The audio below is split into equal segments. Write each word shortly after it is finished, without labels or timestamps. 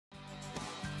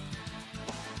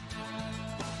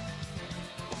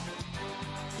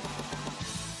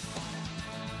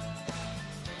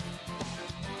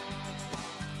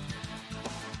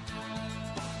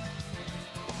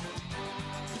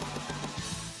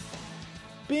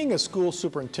Being a school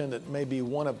superintendent may be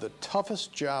one of the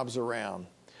toughest jobs around.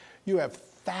 You have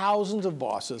thousands of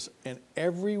bosses, and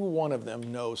every one of them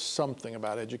knows something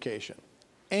about education,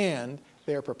 and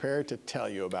they are prepared to tell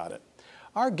you about it.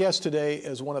 Our guest today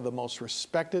is one of the most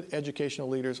respected educational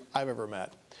leaders I've ever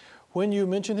met. When you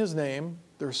mention his name,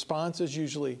 the response is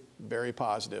usually very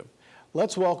positive.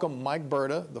 Let's welcome Mike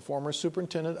Berta, the former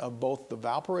superintendent of both the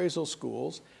Valparaiso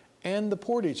schools and the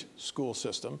Portage school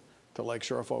system, to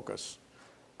Lakeshore Focus.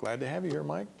 Glad to have you here,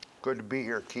 Mike. Good to be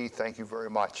here, Keith. Thank you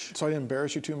very much. So I didn't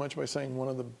embarrass you too much by saying one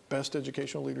of the best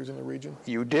educational leaders in the region?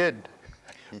 You did.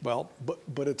 Well,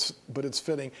 but it's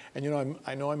fitting. And you know,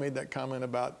 I know I made that comment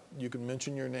about you can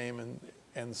mention your name and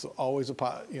it's always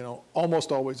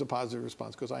almost always a positive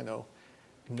response, because I know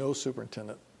no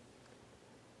superintendent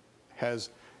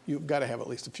has, you've got to have at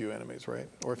least a few enemies, right?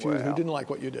 Or a few who didn't like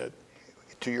what you did.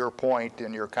 To your point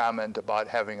in your comment about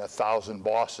having 1,000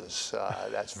 bosses,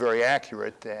 that's very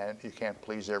accurate, and you can't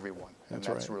please everyone. And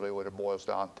that's right. Really what it boils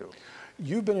down to.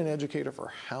 You've been an educator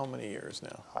for how many years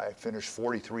now? I finished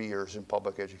 43 years in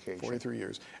public education. 43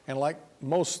 years. And like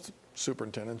most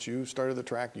superintendents, you started the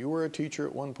track. You were a teacher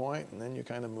at one point, and then you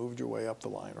kind of moved your way up the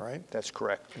line, right? That's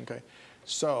correct. Okay.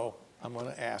 So I'm going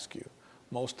to ask you,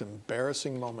 most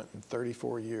embarrassing moment in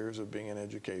 34 years of being in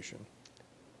education?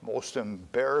 Most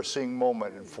embarrassing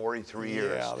moment in 43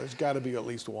 years. Yeah, there's got to be at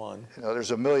least one. You know,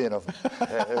 there's a million of them.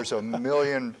 There's a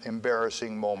million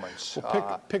embarrassing moments.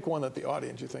 Well, pick one that the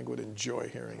audience you think would enjoy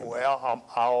hearing about. Well,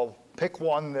 I'll pick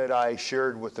one that I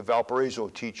shared with the Valparaiso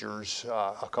teachers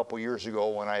a couple years ago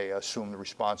when I assumed the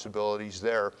responsibilities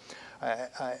there.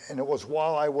 And it was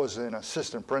while I was an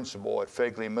assistant principal at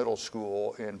Fegley Middle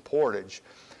School in Portage.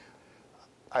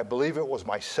 I believe it was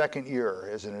my second year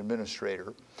as an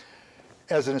administrator.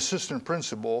 As an assistant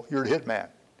principal, you're the hitman.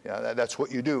 Yeah, that's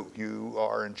what you do. You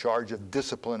are in charge of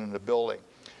discipline in the building.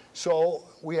 So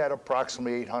we had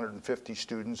approximately 850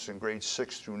 students in grades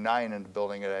 6 through 9 in the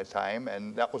building at that time,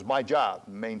 and that was my job,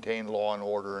 maintain law and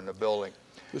order in the building.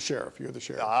 The sheriff, you're the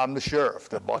sheriff. I'm the sheriff.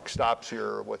 The buck stops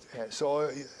here. So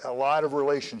a lot of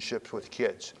relationships with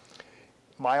kids.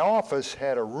 My office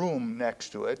had a room next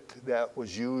to it that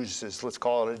was used as, let's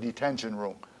call it a detention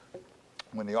room.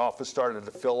 When the office started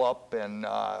to fill up and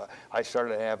I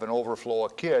started to have an overflow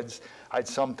of kids, I'd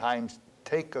sometimes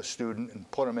take a student and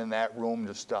put them in that room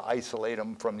just to isolate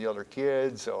them from the other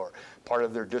kids or part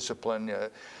of their discipline.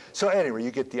 So anyway,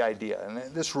 you get the idea.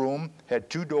 And this room had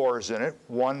 2 doors in it.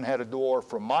 One had a door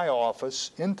from my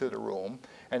office into the room,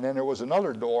 and then there was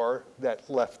another door that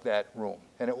left that room.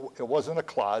 And it wasn't a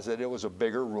closet, it was a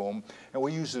bigger room. And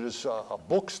we used it as a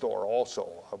bookstore also,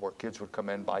 where kids would come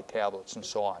in, buy tablets and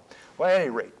so on. Well, at any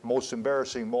rate, most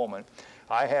embarrassing moment,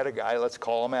 I had a guy, let's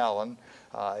call him Alan.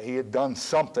 He had done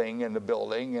something in the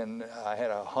building, and I had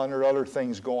 100 other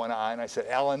things going on. I said,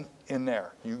 Alan, in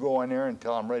there. You go in there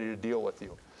until I'm ready to deal with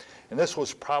you. And this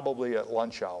was probably at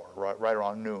lunch hour, right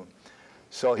around noon.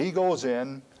 So he goes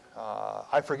in.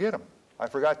 I forget him. I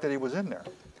forgot that he was in there.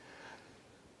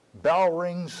 Bell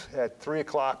rings at 3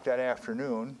 o'clock that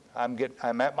afternoon. I'm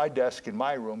at my desk in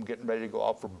my room getting ready to go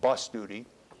out for bus duty.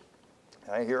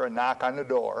 And I hear a knock on the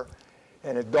door,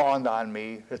 and it dawned on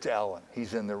me, it's Alan.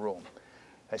 He's in the room.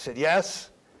 I said, yes.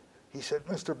 He said,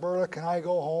 Mr. Berta, can I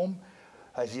go home?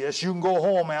 I said, yes, you can go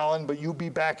home, Alan, but you be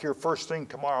back here first thing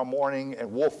tomorrow morning, and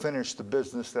we'll finish the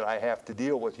business that I have to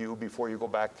deal with you before you go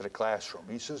back to the classroom.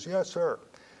 He says, yes, sir.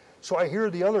 So I hear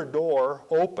the other door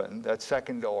open, that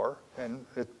second door, and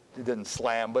it didn't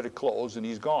slam, but it closed, and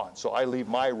he's gone. So I leave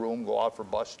my room, go out for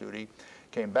bus duty,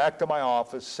 came back to my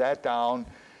office, sat down,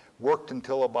 worked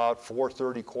until about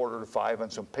 4:30, 4:45 on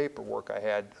some paperwork I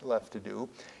had left to do,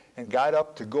 and got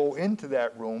up to go into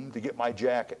that room to get my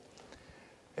jacket.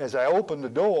 As I opened the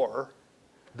door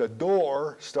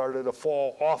started to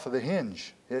fall off of the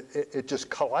hinge. It just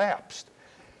collapsed.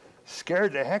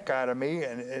 Scared the heck out of me,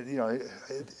 and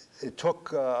it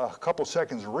took a couple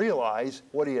seconds to realize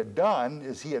what he had done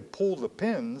is he had pulled the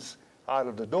pins out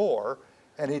of the door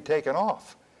and he'd taken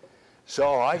off.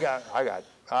 So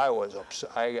I was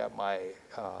upset. I got my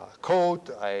coat,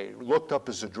 I looked up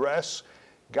his address,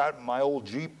 got my old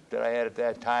Jeep that I had at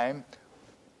that time,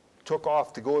 took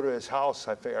off to go to his house.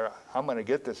 I figured, I'm going to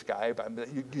get this guy, but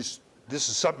this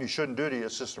is something you shouldn't do to your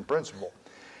assistant principal.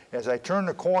 As I turned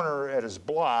the corner at his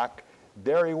block,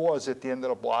 there he was at the end of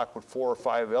the block with 4 or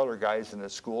 5 other guys in the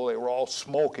school. They were all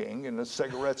smoking, and the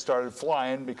cigarettes started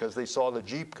flying because they saw the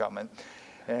Jeep coming.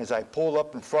 And as I pulled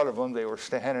up in front of them, they were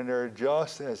standing there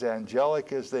just as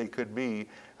angelic as they could be.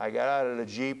 I got out of the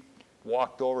Jeep,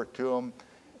 walked over to him.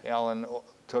 Alan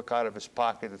took out of his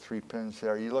pocket the 3 pins. Said,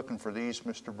 "Are you looking for these,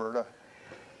 Mr. Berta?"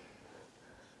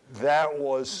 That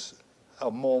was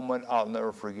a moment I'll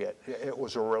never forget. It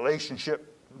was a relationship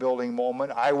building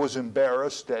moment. I was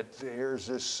embarrassed that here's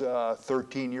this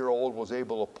 13-year-old was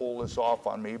able to pull this off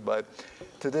on me, but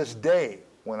to this day,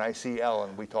 when I see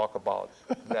Ellen, we talk about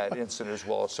that incident as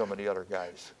well as some of the other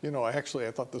guys. You know, actually,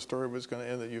 I thought the story was going to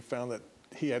end that you found that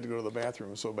he had to go to the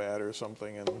bathroom so bad or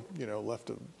something and, you know,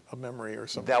 left a memory or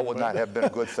something. That would not have been a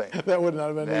good thing. That would not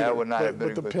have been either. That would not have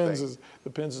been a good thing. But the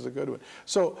pins is a good one.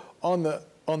 So on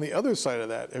the other side of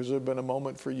that, has there been a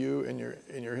moment for you in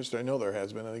your history? I know there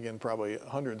has been, and again, probably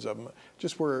hundreds of them,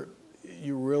 just where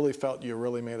you really felt you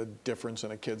really made a difference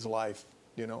in a kid's life,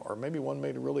 you know, or maybe one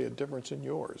made really a difference in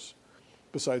yours,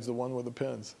 besides the one with the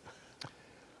pins.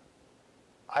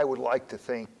 I would like to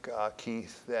think,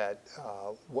 Keith, that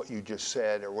what you just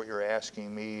said or what you're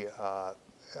asking me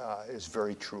is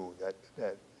very true,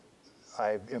 that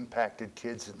I've impacted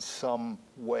kids in some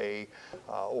way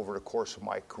over the course of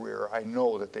my career. I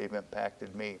know that they've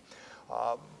impacted me.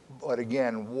 But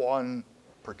again, one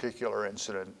particular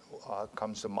incident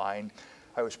comes to mind.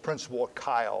 I was principal at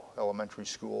Kyle Elementary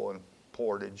School in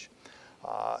Portage.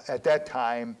 At that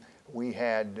time, we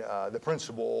had, the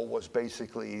principal was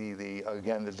basically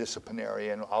again, the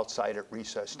disciplinarian outside at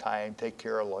recess time, take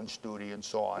care of lunch duty and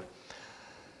so on.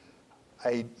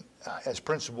 As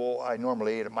principal, I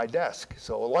normally ate at my desk.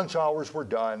 So lunch hours were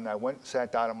done. I went and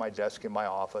sat down at my desk in my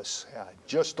office,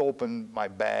 just opened my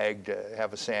bag to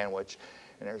have a sandwich,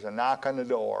 and there's a knock on the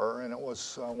door, and it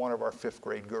was one of our 5th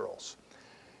grade girls.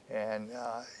 And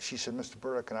she said, "Mr.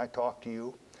 Berta, can I talk to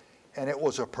you?" And it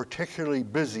was a particularly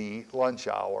busy lunch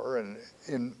hour, and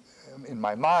in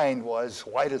my mind was,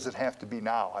 why does it have to be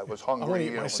now? I was hungry. I want to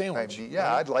eat my sandwich.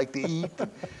 Yeah, I'd like to eat.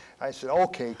 I said,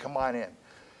 "Okay, come on in."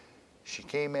 She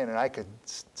came in, and I could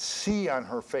see on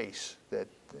her face that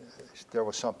there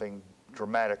was something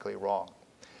dramatically wrong.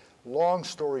 Long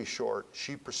story short,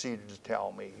 she proceeded to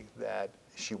tell me that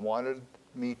she wanted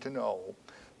me to know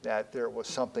that there was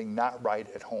something not right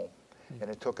at home. And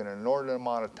it took an inordinate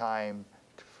amount of time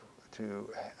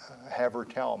to have her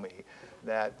tell me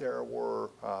that there were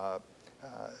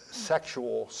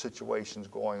sexual situations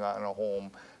going on in a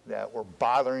home that were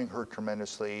bothering her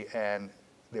tremendously, and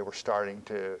they were starting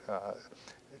to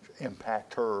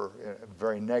impact her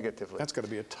very negatively. That's got to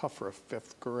be tough for a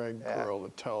 5th grade girl to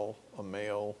tell a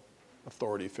male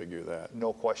authority figure that.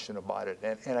 No question about it.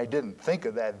 And I didn't think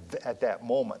of that at that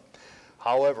moment.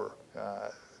 However,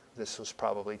 this was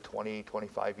probably 20,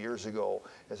 25 years ago.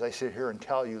 As I sit here and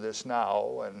tell you this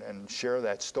now and share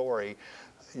that story,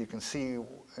 you can see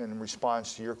in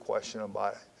response to your question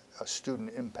about a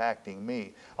student impacting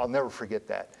me, I'll never forget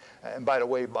that. And by the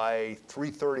way, by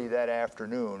 3:30 that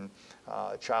afternoon,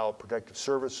 Child Protective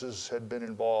Services had been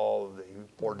involved, the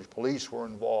Portage Police were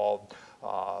involved,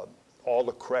 all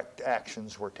the correct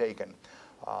actions were taken.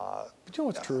 But you know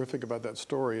what's terrific about that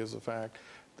story is the fact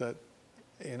that,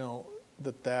 you know,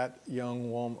 that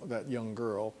young woman, that young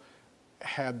girl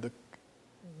had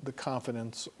the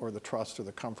confidence or the trust or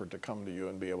the comfort to come to you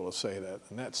and be able to say that.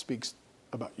 And that speaks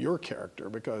about your character,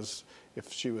 because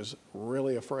if she was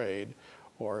really afraid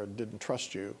or didn't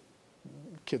trust you,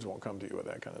 kids won't come to you with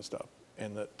that kind of stuff.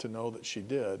 And that to know that she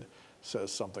did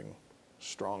says something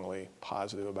strongly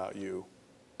positive about you.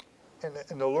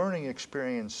 And the learning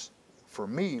experience for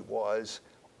me was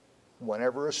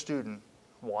whenever a student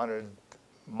wanted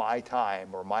my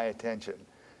time or my attention,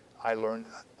 I learned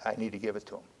I need to give it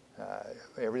to them.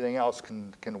 Everything else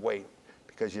can wait,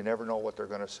 because you never know what they're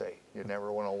going to say. You never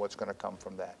know what's going to come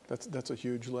from that. That's a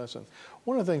huge lesson.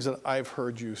 One of the things that I've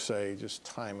heard you say just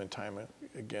time and time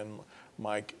again,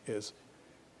 Mike, is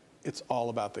it's all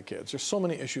about the kids. There's so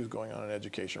many issues going on in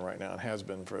education right now, and has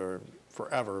been for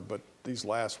forever, but these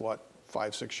last,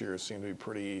 5-6 years seem to be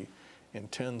pretty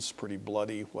intense, pretty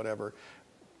bloody, whatever.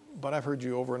 But I've heard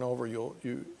you over and over, you'll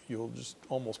just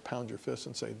almost pound your fist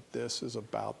and say, this is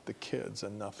about the kids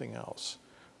and nothing else.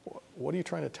 What are you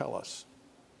trying to tell us?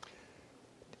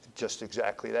 Just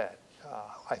exactly that.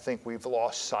 I think we've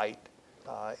lost sight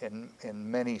in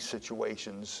many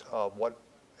situations of what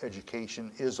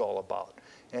education is all about,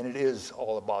 and it is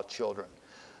all about children.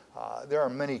 There are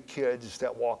many kids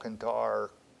that walk into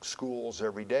our schools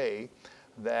every day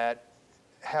that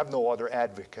have no other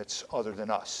advocates other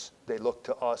than us. They look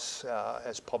to us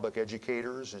as public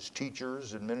educators, as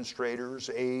teachers, administrators,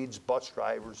 aides, bus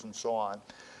drivers, and so on.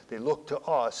 They look to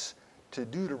us to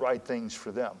do the right things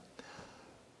for them.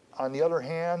 On the other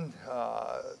hand,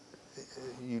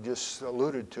 you just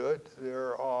alluded to it,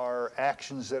 there are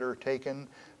actions that are taken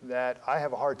that I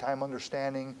have a hard time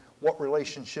understanding what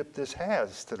relationship this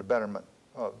has to the betterment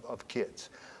of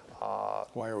kids.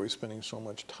 Why are we spending so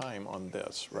much time on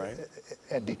this, right?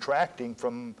 And detracting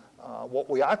from what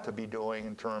we ought to be doing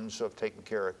in terms of taking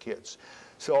care of kids.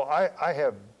 So I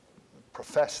have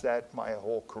professed that my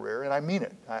whole career, and I mean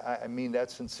it. I mean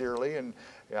that sincerely, and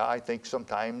yeah, I think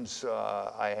sometimes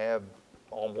I have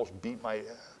almost beat my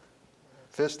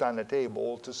fist on the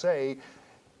table to say,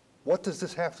 what does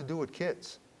this have to do with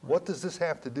kids? Right. What does this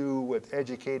have to do with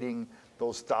educating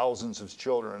those thousands of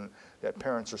children that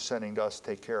parents are sending to us to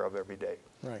take care of every day?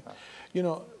 Right. You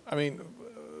know, I mean,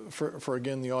 for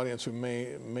again, the audience who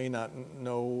may not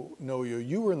know you,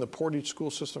 you were in the Portage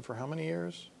school system for how many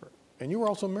years? And you were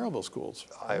also in Maryville schools.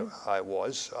 Right? I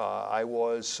was. I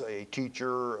was a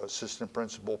teacher, assistant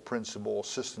principal,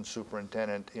 assistant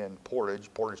superintendent in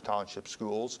Portage Township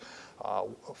Schools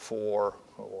for,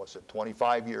 what was it,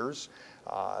 25 years.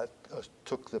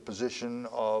 Took the position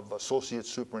of associate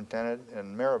superintendent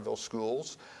in Maryville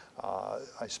schools.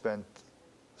 I spent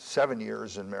 7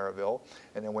 years in Maryville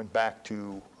and then went back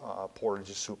to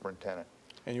Portage as superintendent.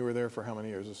 And you were there for how many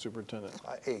years as superintendent?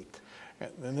 8.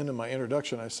 And then in my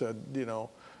introduction, I said, you know,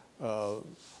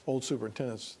 old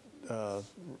superintendents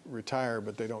retire,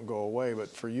 but they don't go away.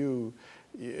 But for you,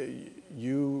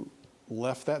 you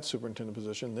left that superintendent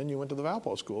position, then you went to the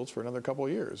Valpo schools for another couple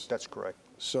of years. That's correct.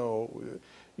 So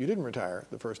you didn't retire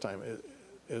the first time.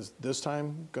 Is this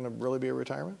time going to really be a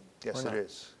retirement? Yes, it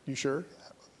is. You sure?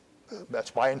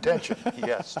 That's my intention,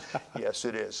 yes. Yes,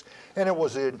 it is. And it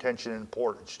was the intention in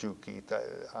Portage too, Keith.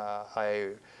 I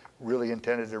really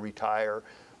intended to retire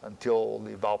until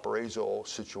the Valparaiso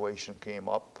situation came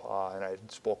up, and I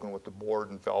had spoken with the board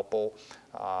in Valpo.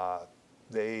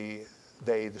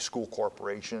 The school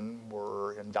corporation,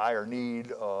 were in dire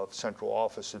need of central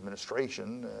office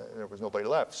administration. There was nobody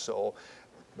left. So,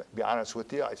 to be honest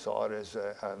with you, I saw it as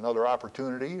another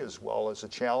opportunity as well as a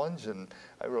challenge, and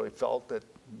I really felt that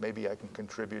maybe I can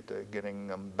contribute to getting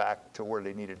them back to where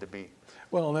they needed to be.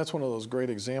 Well, and that's one of those great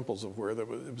examples of where it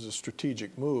was a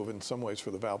strategic move in some ways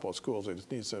for the Valpo schools. They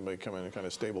just need somebody to come in and kind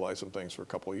of stabilize some things for a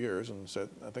couple of years, and said,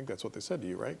 I think that's what they said to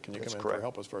you, right? Can you That's come in correct. and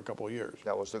help us for a couple of years?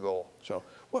 That was the goal. So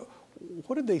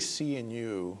what did they see in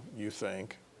you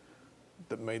think,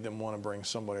 that made them want to bring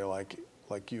somebody like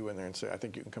you in there and say, I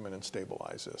think you can come in and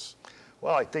stabilize this?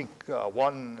 Well, I think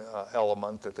one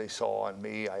element that they saw in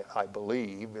me, I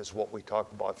believe, is what we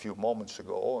talked about a few moments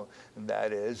ago, and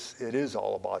that is, it is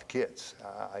all about kids.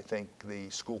 I think the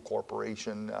school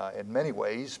corporation, in many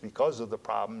ways, because of the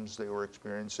problems they were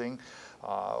experiencing,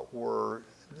 were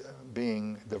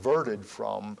being diverted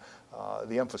from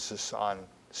the emphasis on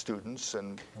students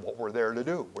and what we're there to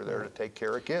do. We're there to take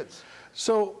care of kids.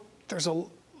 So there's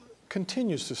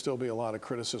continues to still be a lot of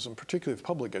criticism, particularly of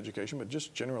public education, but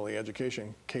just generally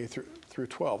education K through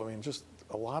 12. I mean, just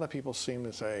a lot of people seem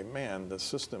to say, man, the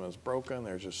system is broken.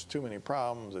 There's just too many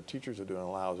problems. The teachers are doing a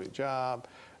lousy job.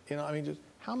 You know, I mean, just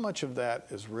how much of that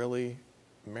is really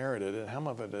merited, and how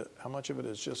much of it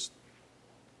is just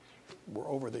we're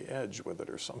over the edge with it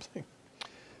or something?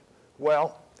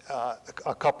 Well,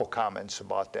 a couple comments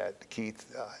about that,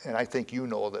 Keith, and I think you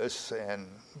know this, and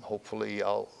hopefully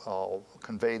I'll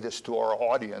convey this to our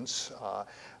audience.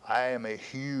 I am a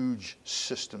huge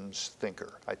systems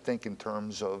thinker. I think in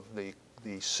terms of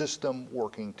the system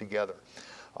working together.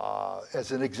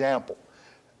 As an example,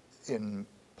 in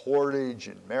Portage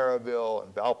and Maryville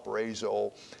and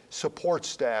Valparaiso, support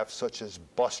staff such as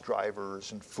bus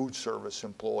drivers and food service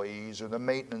employees or the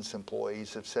maintenance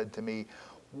employees have said to me,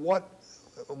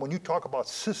 when you talk about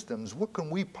systems, what can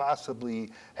we possibly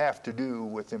have to do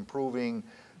with improving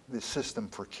the system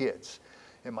for kids?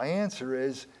 And my answer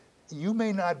is, you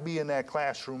may not be in that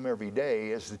classroom every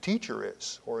day as the teacher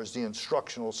is or as the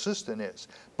instructional assistant is,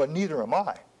 but neither am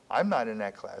I. I'm not in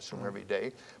that classroom every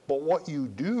day, but what you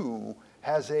do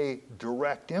has a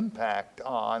direct impact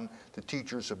on the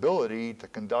teacher's ability to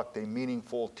conduct a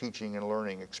meaningful teaching and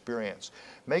learning experience.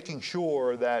 Making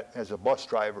sure that, as a bus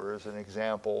driver, as an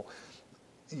example,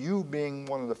 you being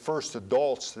one of the first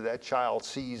adults that child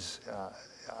sees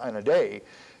on a day,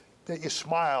 that you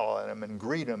smile at them and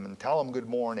greet them and tell them good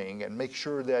morning and make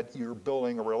sure that you're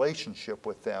building a relationship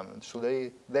with them. And so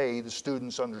the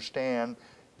students understand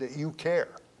that you care.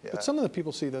 Yeah. But some of the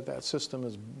people see that system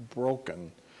is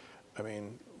broken. I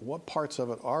mean, what parts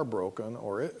of it are broken,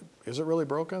 or is it really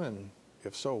broken? And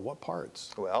if so, what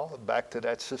parts? Well, back to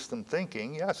that system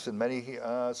thinking, yes, in many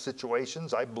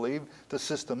situations, I believe the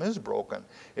system is broken.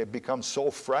 It becomes so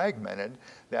fragmented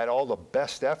that all the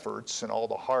best efforts and all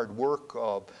the hard work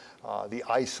of the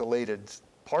isolated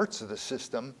parts of the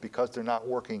system, because they're not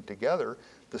working together,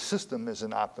 the system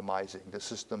isn't optimizing. The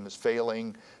system is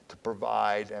failing to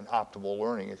provide an optimal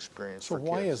learning experience for kids.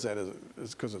 So why is that? Is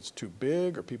it because it's too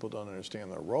big, or people don't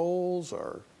understand their roles,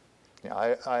 or?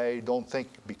 Yeah, I don't think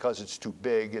because it's too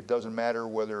big, it doesn't matter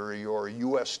whether you're a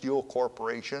U.S. Steel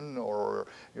Corporation or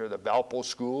you're the Valpo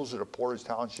schools or the Portage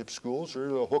Township schools or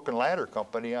the Hook and Ladder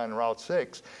Company on Route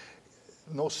 6.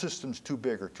 No system's too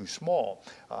big or too small.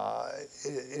 A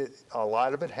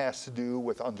lot of it has to do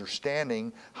with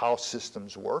understanding how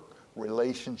systems work,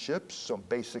 relationships, some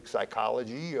basic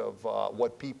psychology of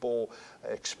what people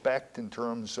expect in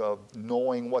terms of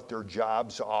knowing what their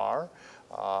jobs are,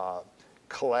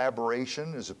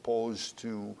 collaboration as opposed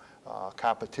to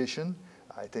competition,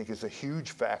 I think is a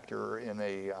huge factor in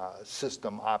a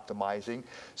system optimizing.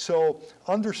 So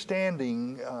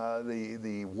understanding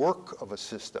the work of a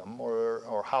system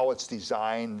or how it's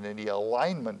designed and the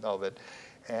alignment of it,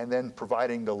 and then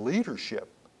providing the leadership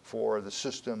for the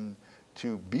system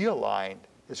to be aligned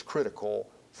is critical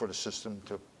for the system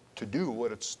to do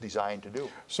what it's designed to do.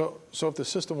 So if the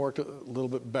system worked a little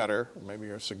bit better, maybe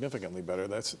or significantly better,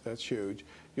 that's huge.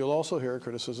 You'll also hear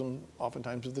criticism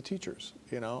oftentimes of the teachers,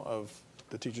 of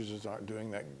the teachers just aren't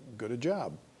doing that good a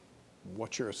job.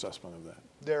 What's your assessment of that?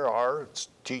 There are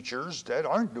teachers that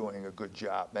aren't doing a good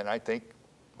job, and I think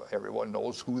everyone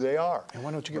knows who they are. And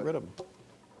why don't you get rid of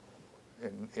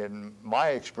them? In my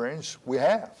experience, we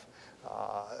have.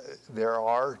 There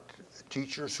are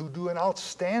teachers who do an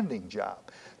outstanding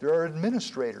job. There are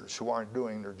administrators who aren't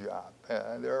doing their job.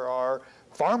 There are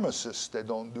pharmacists that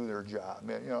don't do their job,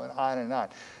 and on and on.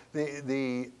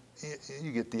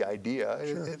 You get the idea.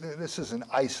 Sure. This isn't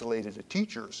isolated to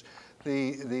teachers.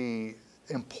 The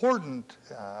important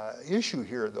issue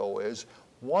here, though, is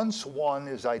once one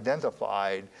is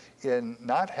identified in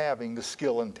not having the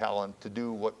skill and talent to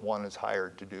do what one is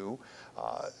hired to do,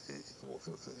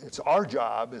 it's our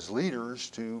job as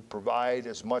leaders to provide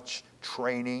as much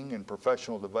training and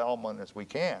professional development as we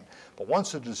can. But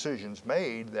once the decision's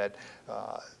made that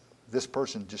this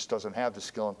person just doesn't have the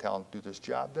skill and talent to do this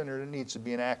job, then there needs to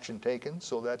be an action taken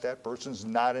so that that person's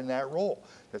not in that role,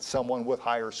 that someone with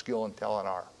higher skill and talent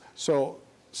are. So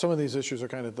some of these issues are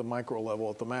kind of at the micro level.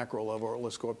 At the macro level, or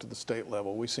let's go up to the state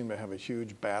level, we seem to have a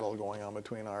huge battle going on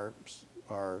between our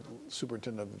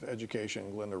superintendent of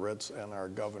education, Glenda Ritz, and our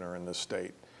governor in this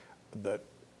state that,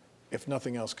 if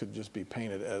nothing else, could just be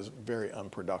painted as very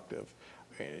unproductive.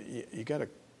 You got a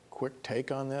quick take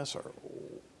on this, or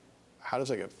how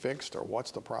does it get fixed, or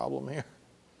what's the problem here?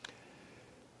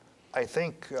 I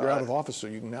think you're out of office, so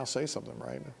you can now say something,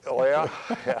 right? Oh yeah,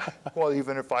 yeah. Well,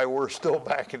 even if I were still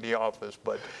back in the office,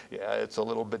 but yeah, it's a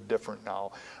little bit different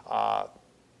now.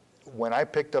 When I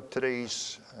picked up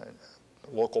today's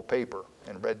local paper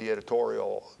and read the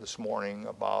editorial this morning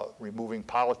about removing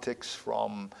politics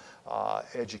from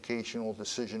educational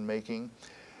decision making,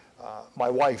 my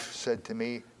wife said to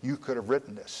me, "You could have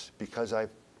written this, because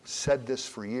I've said this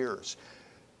for years.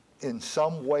 In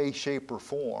some way, shape, or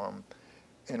form,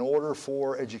 in order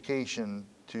for education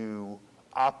to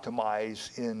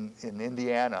optimize in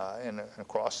Indiana and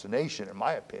across the nation, in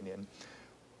my opinion,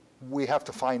 we have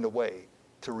to find a way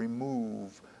to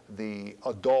remove the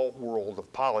adult world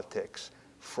of politics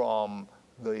from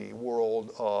the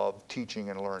world of teaching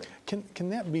and learning." Can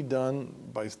that be done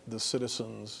by the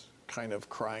citizens kind of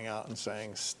crying out and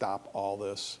saying, "Stop all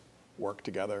this, work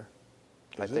together"?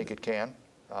 I think it can.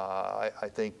 I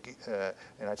think,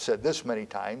 and I've said this many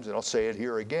times, and I'll say it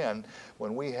here again,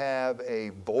 when we have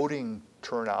a voting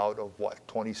turnout of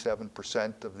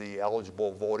 27% of the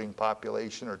eligible voting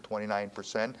population, or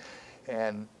 29%,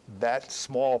 and that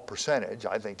small percentage,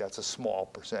 I think that's a small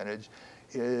percentage,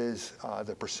 is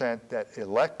the percent that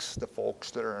elects the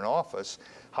folks that are in office,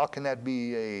 how can that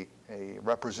be a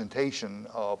representation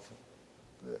of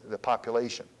the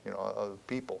population, of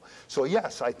people? So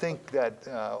yes, I think that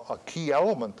a key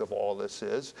element of all this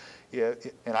is,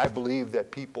 and I believe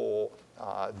that people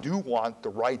do want the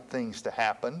right things to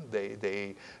happen.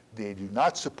 They do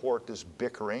not support this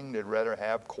bickering. They'd rather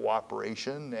have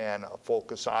cooperation and a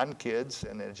focus on kids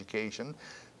and education.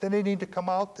 Then they need to come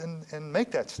out and make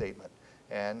that statement.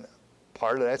 And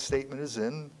part of that statement is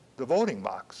in the voting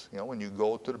box, when you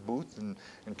go to the booth and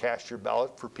cast your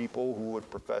ballot for people who would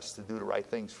profess to do the right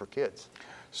things for kids.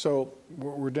 So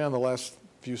we're down the last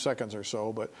few seconds or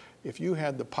so, but if you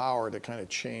had the power to kind of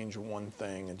change one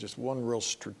thing, and just one real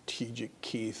strategic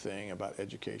key thing about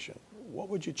education, what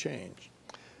would you change?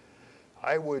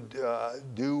 I would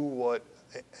do what,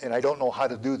 and I don't know how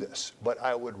to do this, but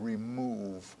I would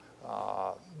remove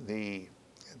the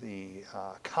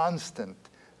constant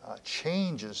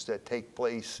changes that take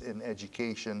place in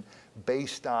education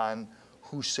based on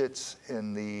who sits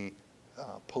in the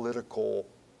political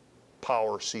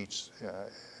power seats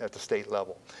at the state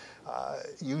level.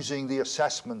 Using the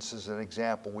assessments as an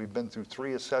example. We've been through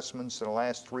 3 assessments in the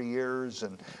last 3 years,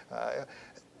 and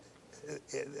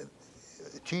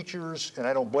teachers, and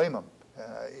I don't blame them,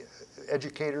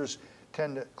 educators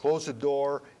tend to close the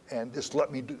door and just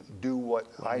let me do what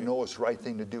I know is the right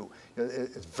thing to do.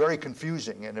 It's very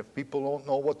confusing, and if people don't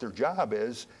know what their job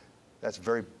is, that's a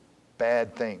very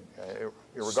bad thing,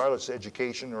 regardless of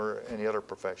education or any other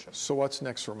profession. So what's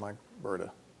next for Mike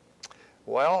Berta?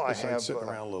 Well, I have sitting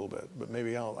around a little bit, but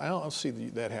maybe I'll see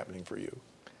that happening for you.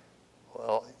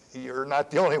 Well, you're not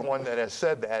the only one that has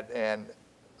said that, and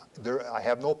I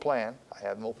have no plan. I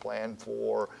have no plan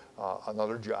for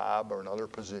another job or another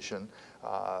position.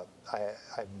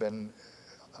 I've been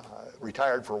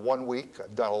retired for 1 week.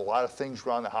 I've done a lot of things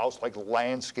around the house, like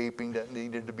landscaping that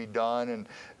needed to be done, and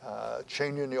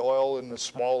changing the oil in the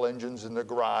small engines in the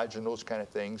garage and those kind of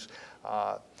things.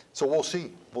 So we'll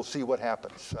see. We'll see what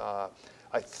happens.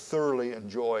 I thoroughly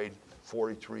enjoyed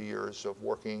 43 years of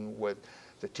working with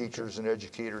the teachers and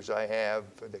educators I have,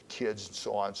 the kids and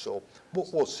so on. So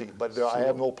we'll see, but I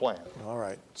have no plan. All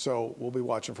right. So we'll be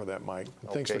watching for that, Mike.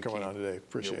 Thanks for coming on today.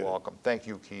 Appreciate it. You're welcome. Thank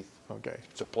you, Keith. Okay.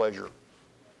 It's a pleasure.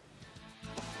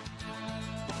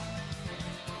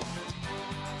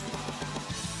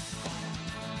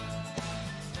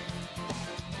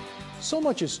 So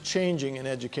much is changing in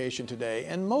education today,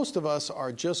 and most of us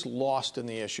are just lost in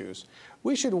the issues.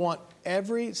 We should want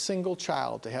every single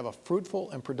child to have a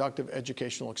fruitful and productive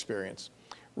educational experience.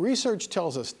 Research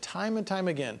tells us time and time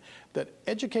again that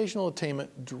educational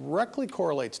attainment directly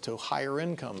correlates to higher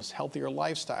incomes, healthier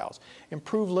lifestyles,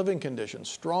 improved living conditions,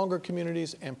 stronger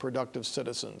communities, and productive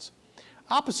citizens.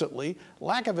 Oppositely,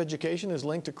 lack of education is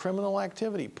linked to criminal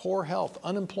activity, poor health,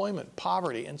 unemployment,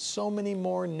 poverty, and so many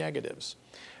more negatives.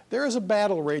 There is a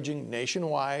battle raging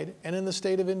nationwide and in the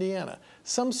state of Indiana.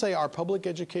 Some say our public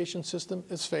education system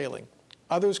is failing.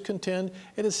 Others contend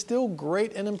it is still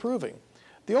great and improving.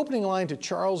 The opening line to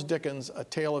Charles Dickens' A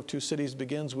Tale of Two Cities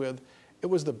begins with, "It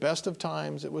was the best of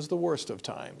times, it was the worst of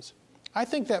times." I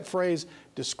think that phrase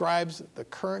describes the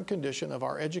current condition of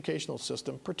our educational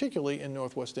system, particularly in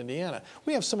Northwest Indiana.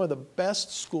 We have some of the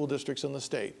best school districts in the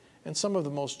state and some of the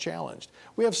most challenged.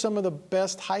 We have some of the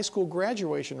best high school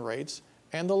graduation rates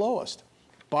and the lowest.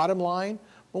 Bottom line,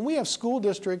 when we have school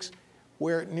districts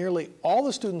where nearly all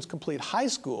the students complete high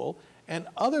school and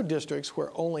other districts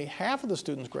where only half of the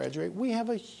students graduate, we have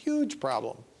a huge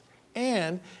problem.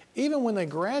 And even when they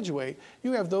graduate,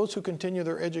 you have those who continue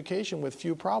their education with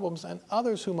few problems and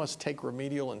others who must take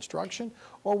remedial instruction,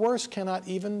 or worse, cannot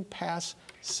even pass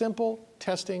simple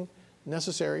testing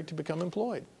necessary to become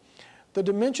employed. The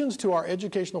dimensions to our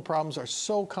educational problems are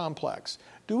so complex.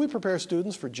 Do we prepare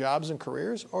students for jobs and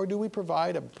careers, or do we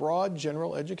provide a broad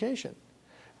general education?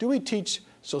 Do we teach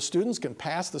so students can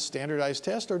pass the standardized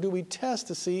test, or do we test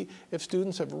to see if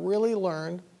students have really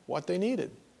learned what they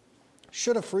needed?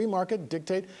 Should a free market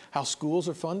dictate how schools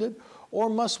are funded, or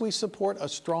must we support a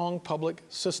strong public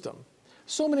system?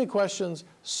 So many questions,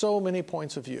 so many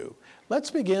points of view.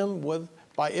 Let's begin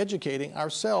by educating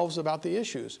ourselves about the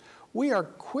issues. We are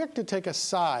quick to take a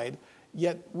side,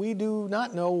 yet we do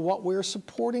not know what we're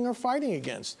supporting or fighting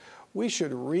against. We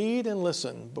should read and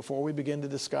listen before we begin to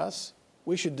discuss.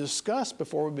 We should discuss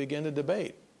before we begin to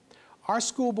debate. Our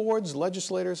school boards,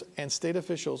 legislators, and state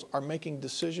officials are making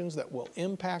decisions that will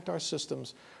impact our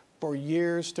systems for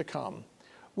years to come.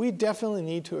 We definitely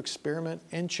need to experiment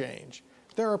and change.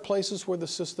 There are places where the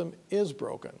system is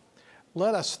broken.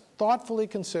 Let us thoughtfully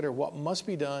consider what must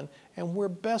be done and where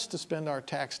best to spend our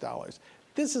tax dollars.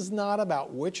 This is not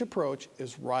about which approach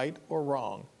is right or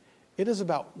wrong. It is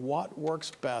about what works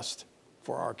best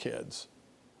for our kids.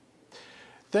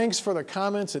 Thanks for the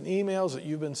comments and emails that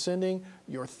you've been sending.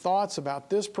 Your thoughts about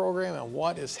this program and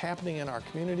what is happening in our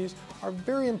communities are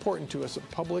very important to us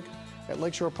at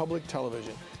Lakeshore Public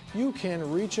Television. You can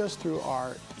reach us through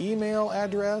our email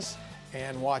address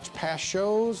and watch past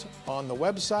shows on the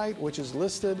website, which is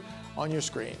listed on your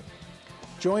screen.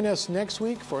 Join us next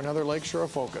week for another Lakeshore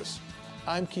Focus.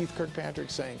 I'm Keith Kirkpatrick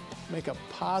saying, make a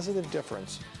positive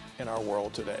difference in our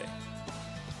world today.